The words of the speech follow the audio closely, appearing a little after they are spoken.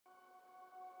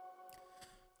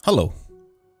Hello,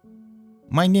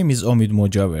 my name is Omid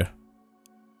Mojaver.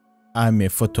 I'm a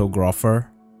photographer.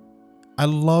 I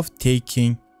love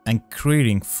taking and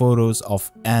creating photos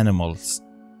of animals,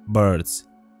 birds,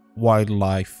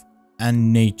 wildlife,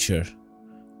 and nature.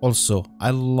 Also, I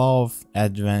love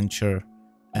adventure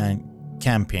and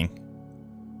camping.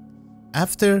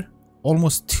 After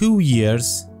almost 2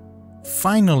 years,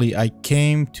 finally I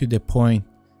came to the point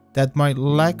that my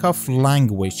lack of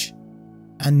language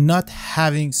and not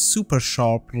having super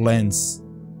sharp lens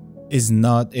is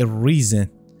not a reason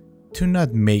to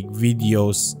not make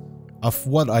videos of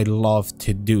what I love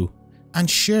to do and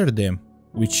share them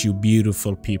with you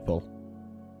beautiful people.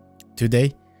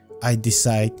 Today, I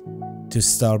decide to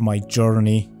start my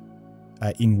journey.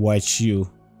 I invite you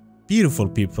beautiful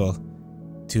people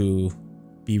to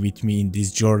be with me in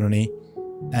this journey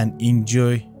and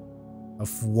enjoy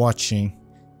of watching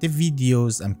the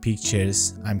videos and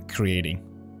pictures I'm creating.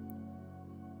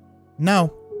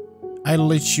 Now, I'll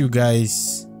let you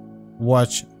guys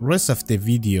watch rest of the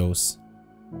videos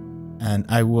and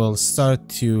I will start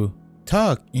to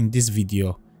talk in this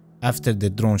video after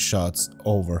the drone shots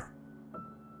over.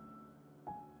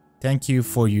 Thank you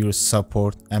for your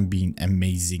support and being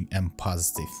amazing and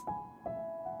positive.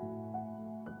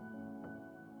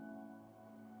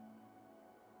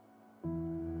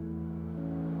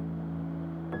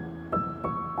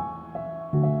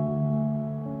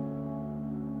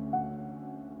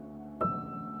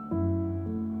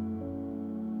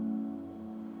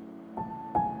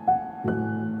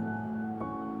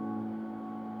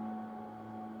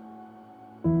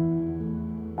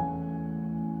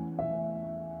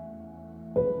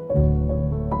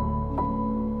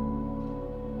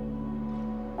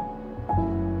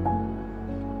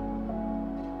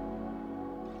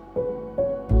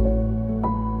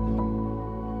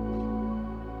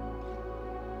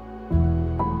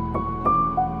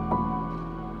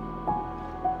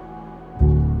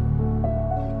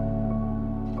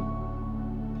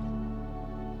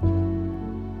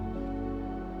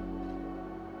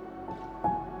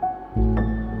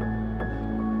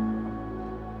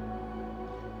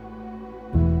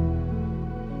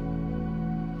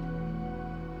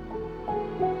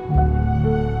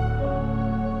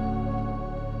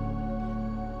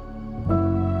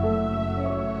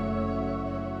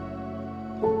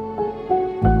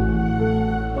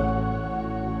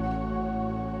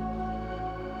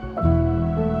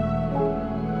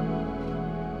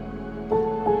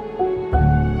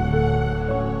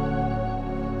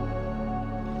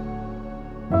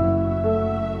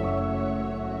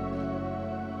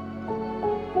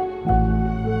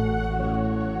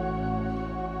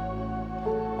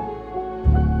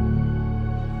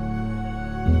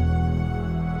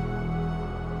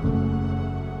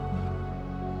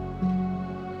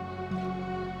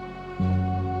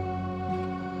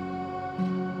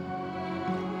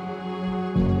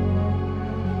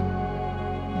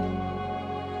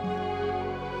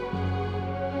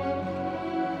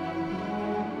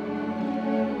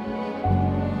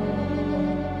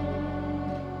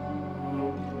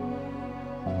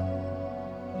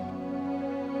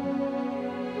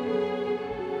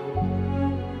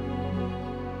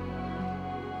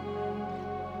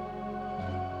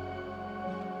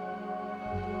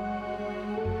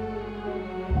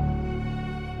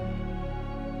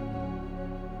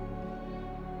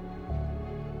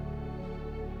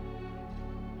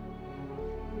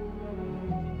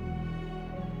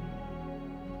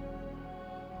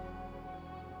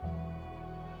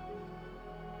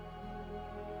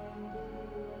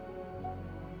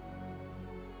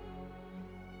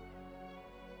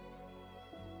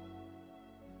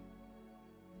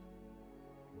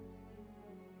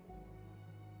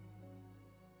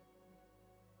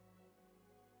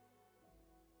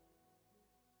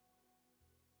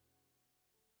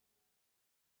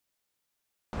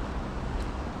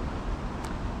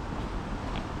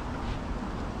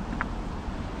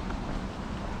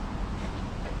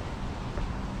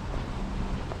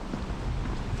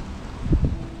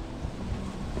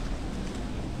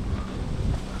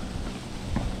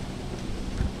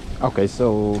 Okay,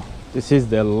 so this is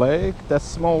the lake, that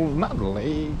small, not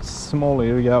lake, small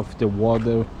area of the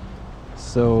water.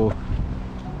 So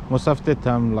most of the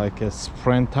time, like a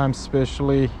springtime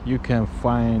especially, you can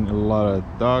find a lot of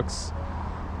ducks,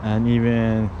 and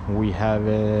even we have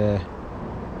a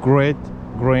great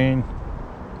green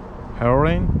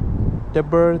heron, the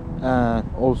bird, and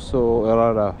also a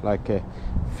lot of like a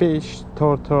fish,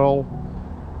 turtle,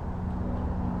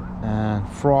 and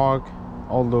frog.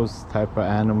 All those type of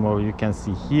animal you can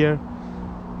see here.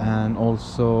 And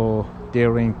also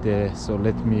during the, so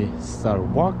let me start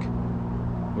walk.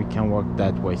 we can walk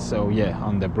that way. So yeah,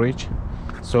 on the bridge.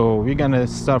 So we're gonna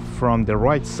start from the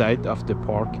right side of the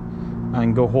park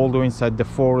and go all the way inside the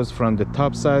forest from the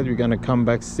top side. We're gonna come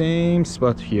back same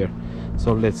spot here.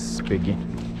 So let's begin.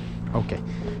 Okay,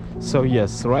 so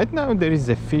yes, right now there is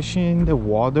a fish in the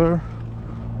water,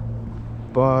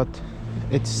 but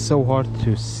it's so hard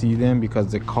to see them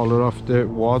because the color of the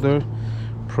water,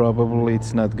 probably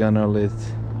it's not gonna let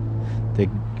the,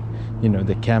 you know,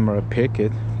 the camera pick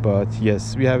it. But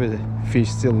yes, we have a fish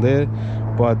still there,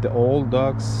 but the old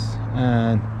ducks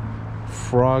and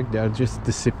frog, they are just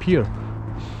disappear.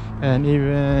 And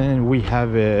even we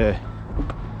have a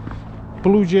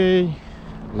blue jay,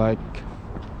 like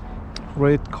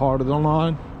red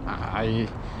cardinal. I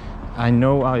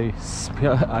know I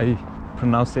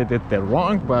pronounced it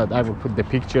wrong, but I will put the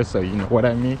picture so you know what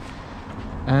I mean.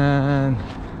 And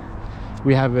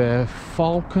we have a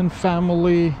falcon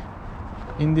family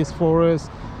in this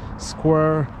forest,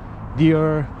 squirrel,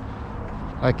 deer.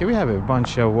 Like we have a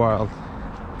bunch of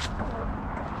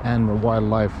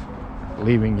wildlife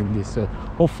living in this.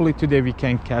 Hopefully today we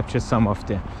can capture some of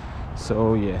them.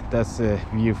 So yeah, that's a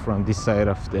view from this side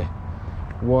of the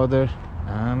water,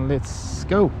 and let's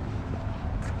go.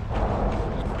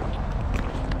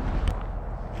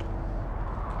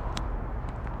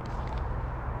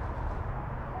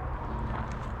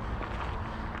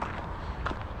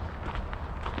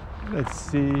 Let's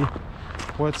see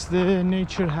what's the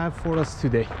nature have for us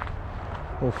today.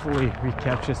 Hopefully we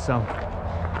capture some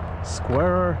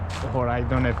squirrel, or I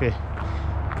don't know if a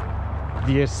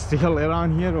deer still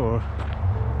around here or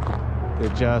they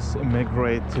just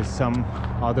migrate to some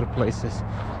other places,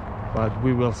 but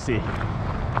we will see.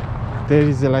 There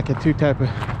is like a two type of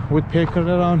woodpecker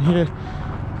around here.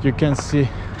 You can see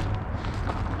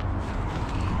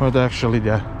what actually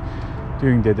they're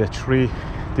doing the tree.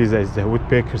 This is the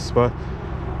woodpecker spot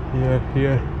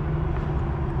here.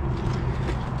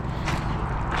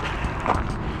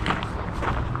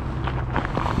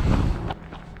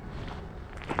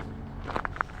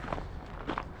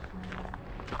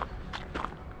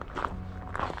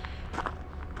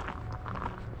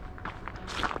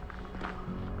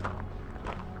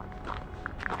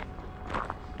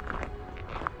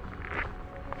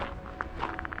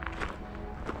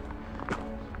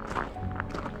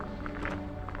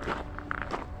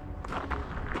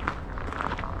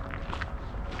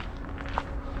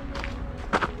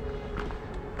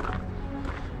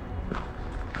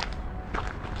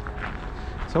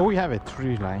 So we have a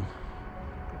tree line,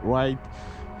 right,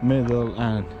 middle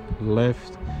and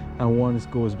left, and one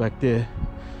goes back there.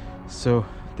 So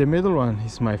the middle one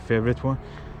is my favorite one.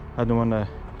 I don't want to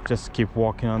just keep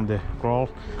walking on the ground,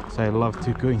 so I love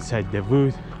to go inside the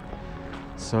wood.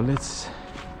 So let's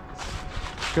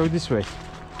go this way.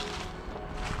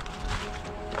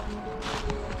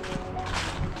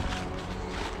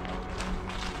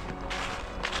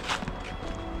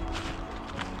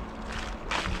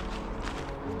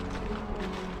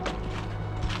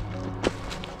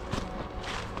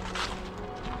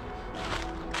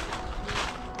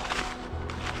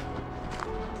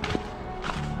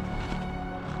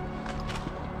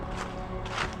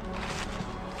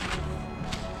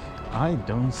 I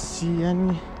don't see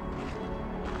any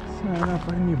sign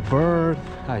of any bird.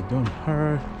 I don't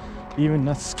hear even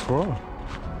a squirrel.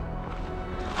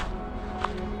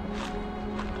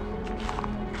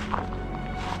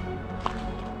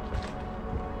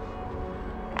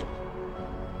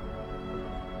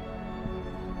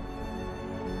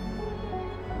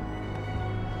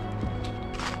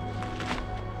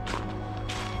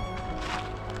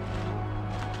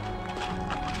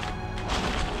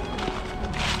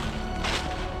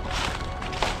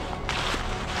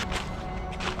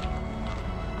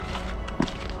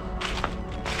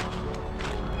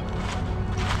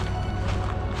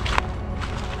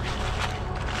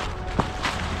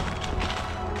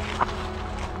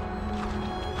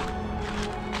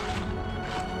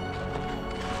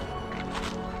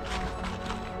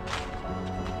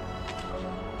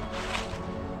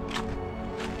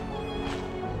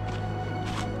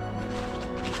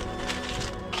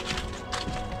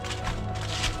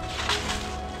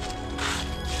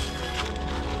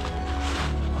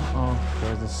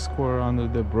 There's a squirrel under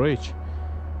the bridge.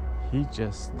 He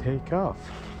just take off.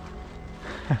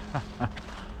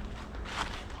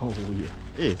 Oh yeah,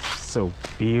 it's so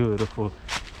beautiful,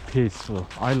 peaceful.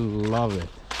 I love it.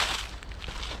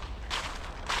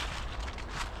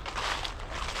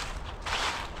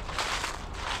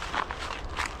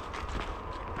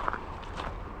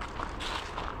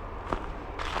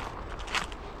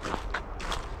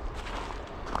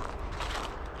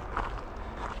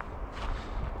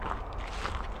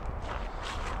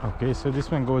 Okay, so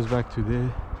this one goes back to the...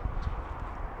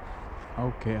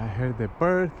 Okay, I heard the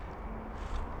bird.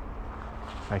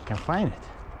 If I can find it.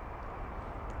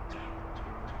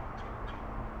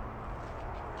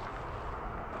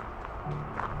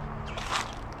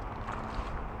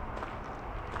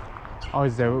 Oh,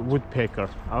 it's the woodpecker.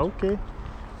 Okay,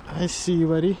 I see you,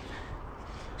 buddy.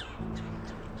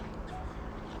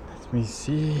 Let me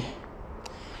see.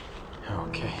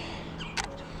 Okay.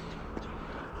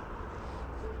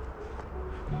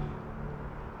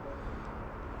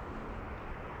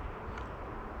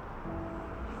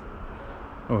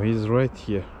 Oh, he's right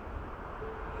here.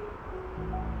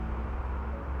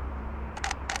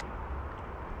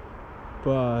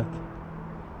 But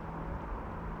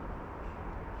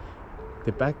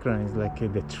the background is like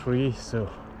the tree, so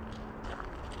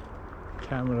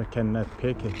camera cannot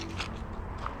pick it.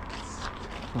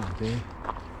 Oh, there.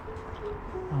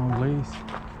 Oh, please.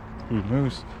 He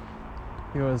moves.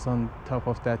 He was on top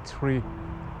of that tree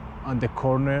on the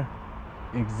corner,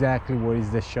 exactly where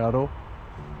is the shadow.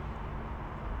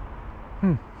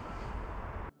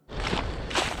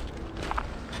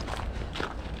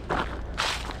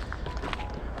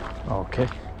 Okay,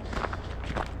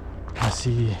 I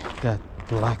see that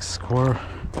black squirrel.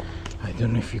 I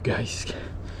don't know if you guys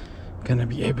gonna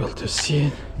be able to see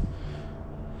it.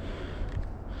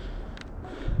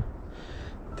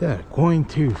 They're going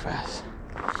too fast.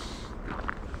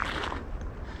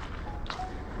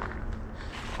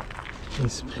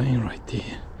 He's playing right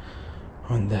there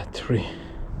on that tree.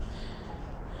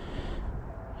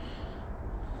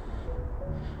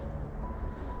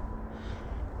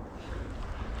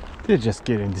 They're just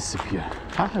getting disappear.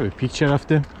 I have a picture of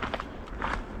them.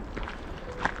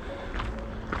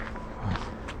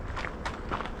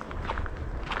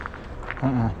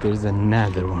 There's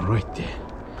another one right there.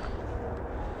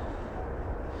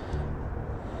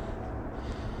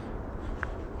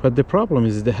 But the problem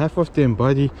is the half of them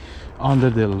body under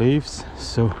the leaves,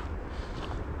 so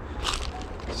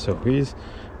he's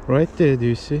right there. Do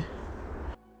you see?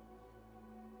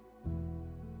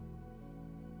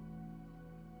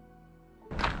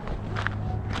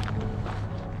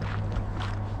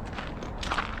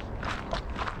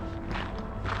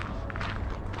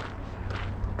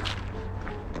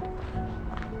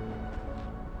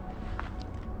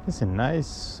 It's a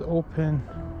nice open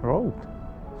road.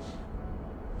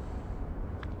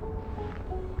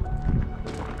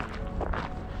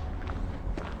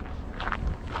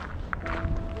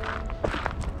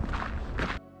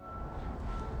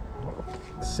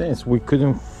 Since we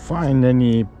couldn't find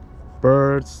any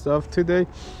bird stuff today,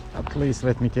 at least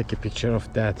let me take a picture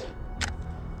of that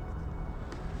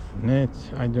net.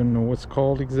 I don't know what's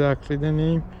called exactly the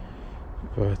name,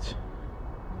 but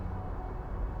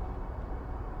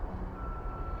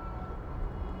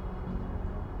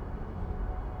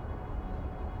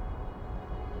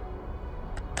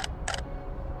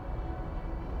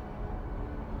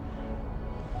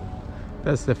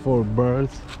that's the 4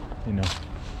 birds, you know.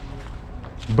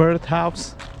 Bird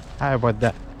house. How about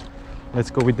that?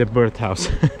 Let's go with the bird house.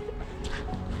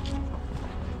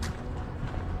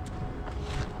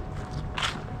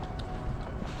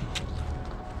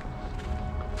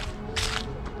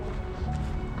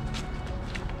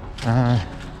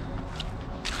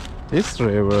 This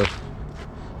river,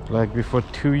 like before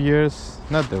 2 years,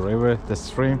 not the river, the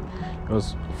stream, it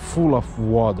was full of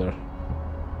water.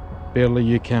 Barely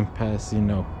you can pass, you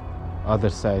know, other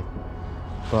side.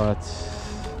 But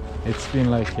it's been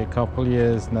like a couple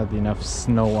years, not enough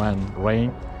snow and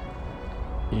rain.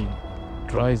 It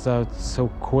dries out so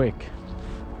quick.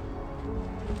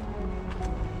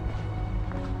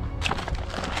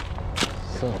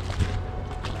 So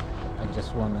I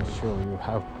just want to show you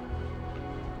how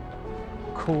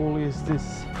cool is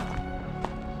this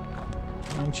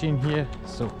bench in here,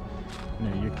 so you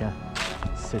know, you can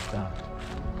sit down.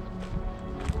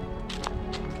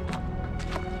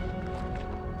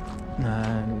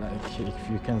 And like, if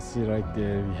you can see right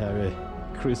there, we have a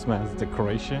Christmas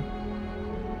decoration.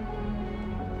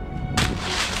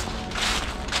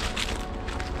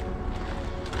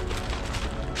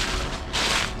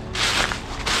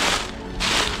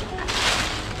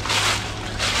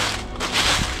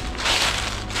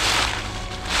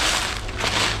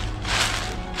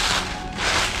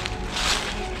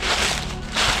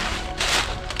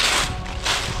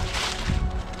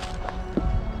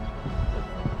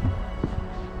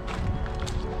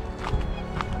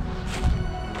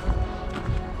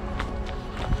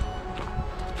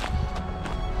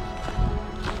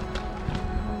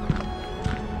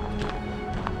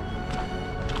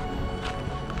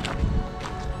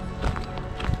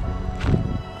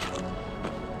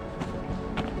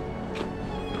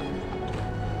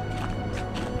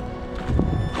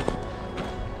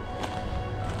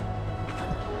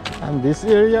 And this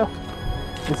area,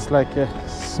 it's like a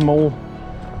small,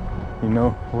 you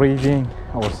know, reading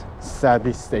or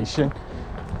study station.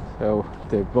 So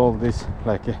they built this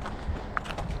like a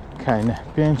kind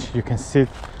of bench, you can sit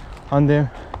on them,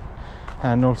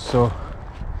 and also,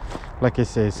 like I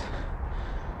says,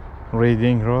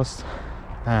 reading roast.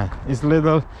 And it's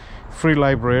little free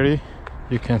library,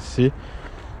 you can see.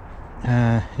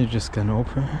 You just can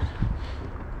open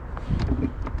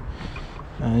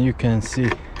and you can see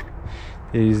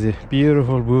there is a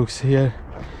beautiful books here,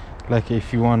 like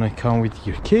if you want to come with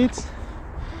your kids,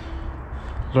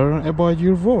 learn about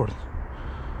your world.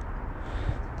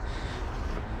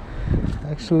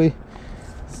 Actually,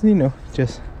 it's, you know,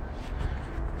 just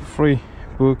free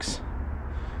books.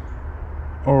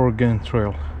 Oregon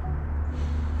Trail,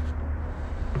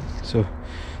 so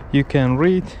you can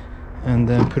read and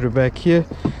then put it back here,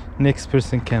 next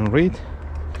person can read.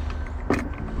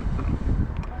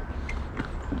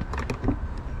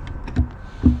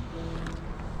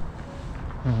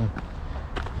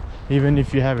 Even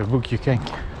if you have a book, you can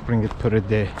bring it, put it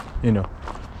there, you know,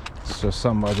 so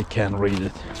somebody can read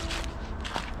it.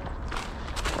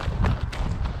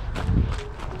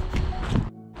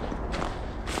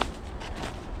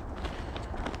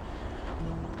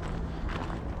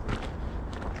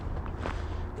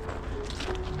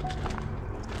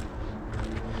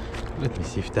 Let me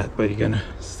see if that buddy gonna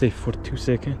stay for 2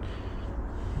 seconds.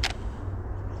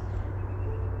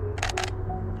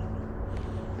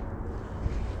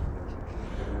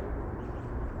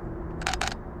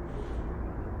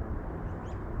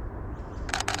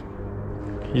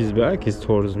 His back is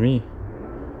towards me.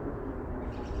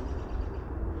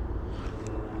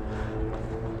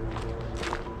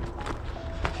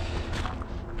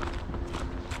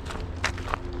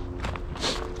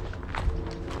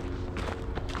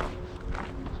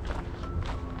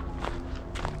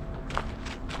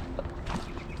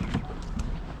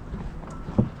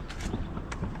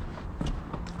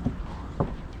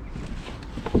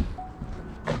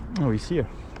 Oh, he's here.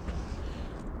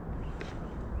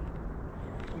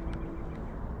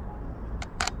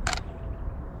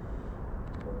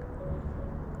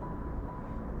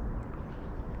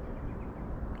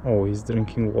 Oh, he's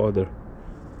drinking water.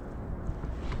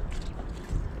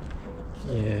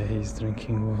 Yeah, he's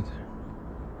drinking water.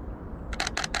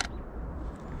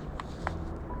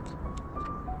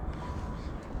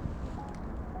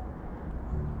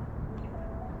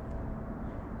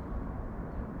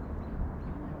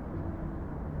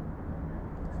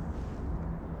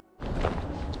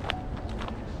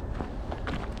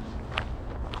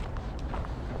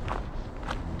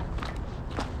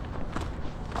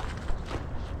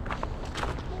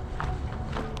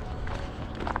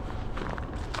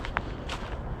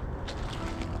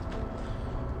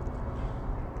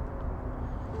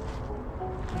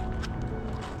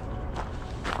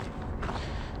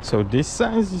 So these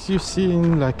signs you see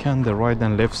in like on the right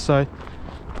and left side,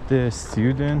 the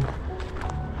student,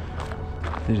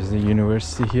 there's a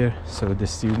university here, so the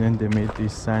student, they made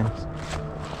these signs.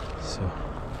 So,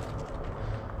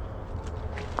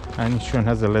 and each one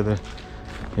has a little,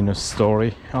 you know,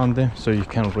 story on them, so you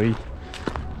can read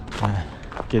and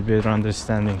get better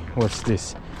understanding what's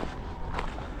this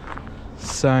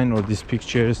sign or these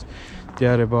pictures they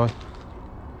are about.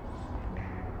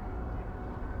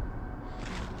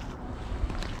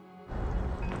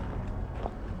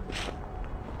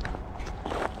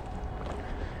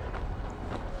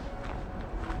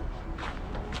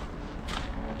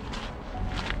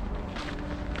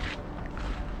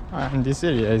 And this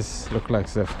area is look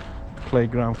like a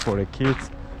playground for the kids,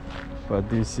 but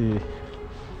this is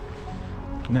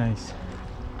nice.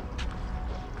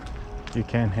 You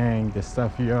can hang the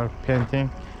stuff you are painting.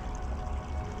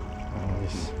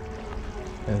 This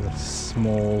is a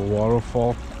small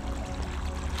waterfall.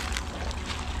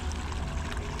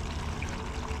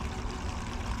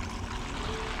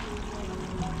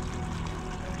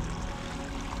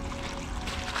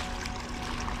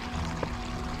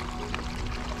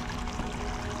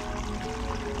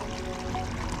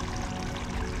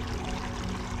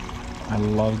 I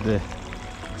love the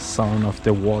sound of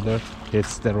the water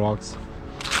hits the rocks.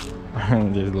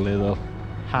 And this little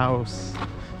house,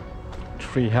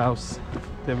 tree house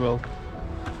they built.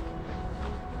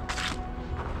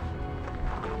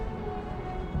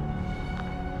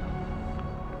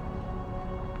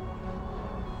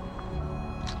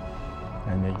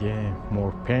 And again,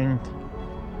 more paint.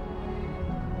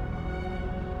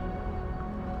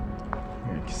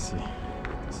 You can see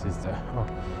this is the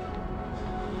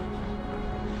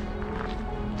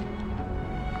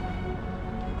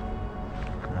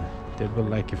they built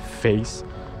like a face.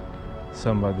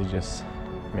 Somebody just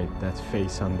made that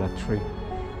face on that tree.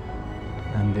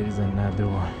 And there is another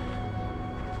one,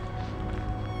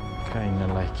 kind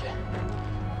of like a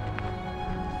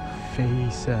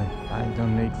face, and I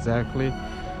don't know exactly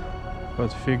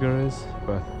what figure is,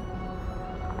 but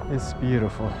it's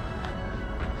beautiful.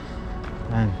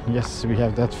 And yes, we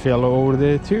have that fellow over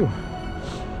there too.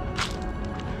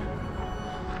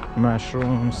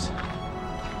 Mushrooms,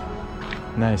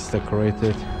 nice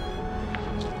decorated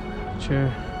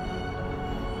chair.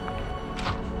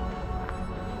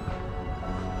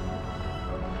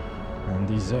 And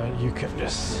these are, you can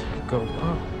just go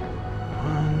up.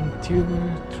 1, 2,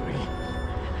 3.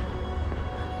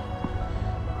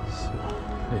 So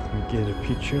let me get a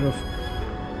picture of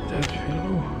that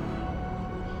fellow.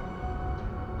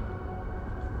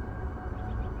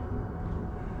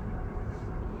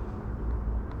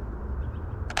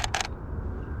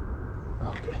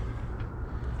 Okay,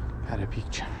 got a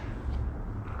picture.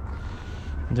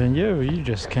 Then yeah, you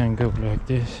just can go like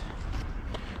this.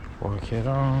 Walk it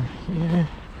on here,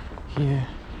 here,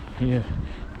 here,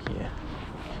 here,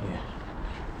 here,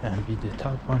 and be the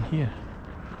top one here,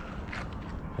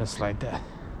 just like that,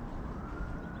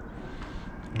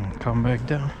 and come back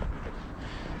down.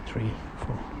 3,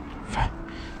 4, 5,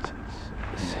 6,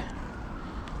 7.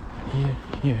 Here,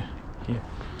 here, here,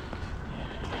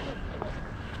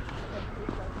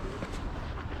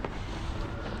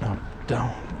 here. Up,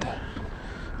 down, down,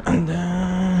 and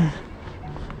down.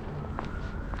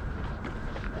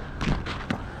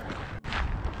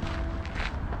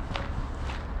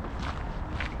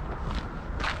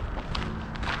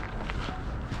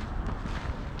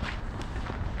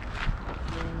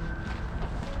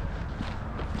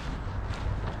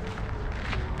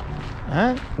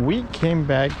 And we came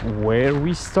back where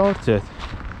we started.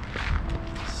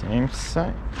 Same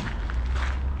side.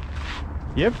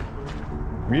 Yep,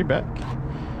 we're back.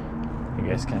 You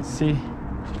guys can see.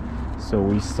 So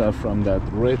we start from that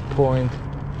red point.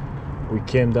 We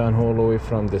came down all the way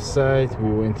from the side.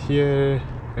 We went here,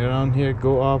 around here,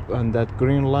 go up, and that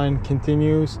green line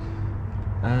continues,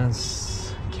 and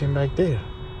came back there.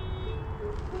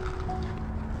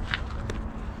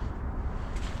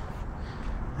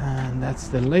 And that's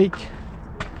the lake.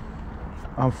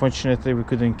 Unfortunately, we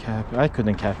couldn't I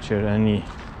couldn't capture any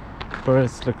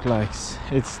birds. Look like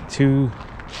it's too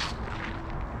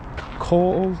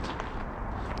cold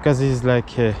because it's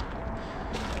like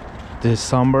the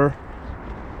summer.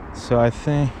 So I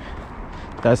think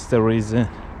that's the reason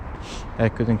I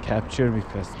couldn't capture,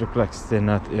 because it looks like they're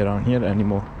not around here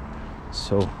anymore.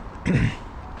 So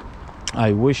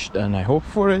I wished and I hoped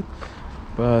for it,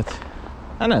 but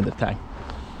another time.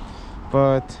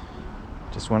 But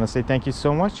just want to say thank you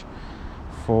so much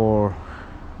for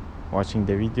watching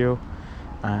the video,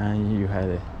 and you had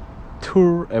a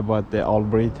tour about the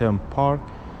Arboretum Park.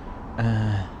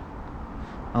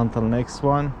 Until next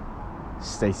one,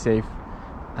 stay safe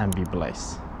and be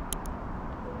blessed.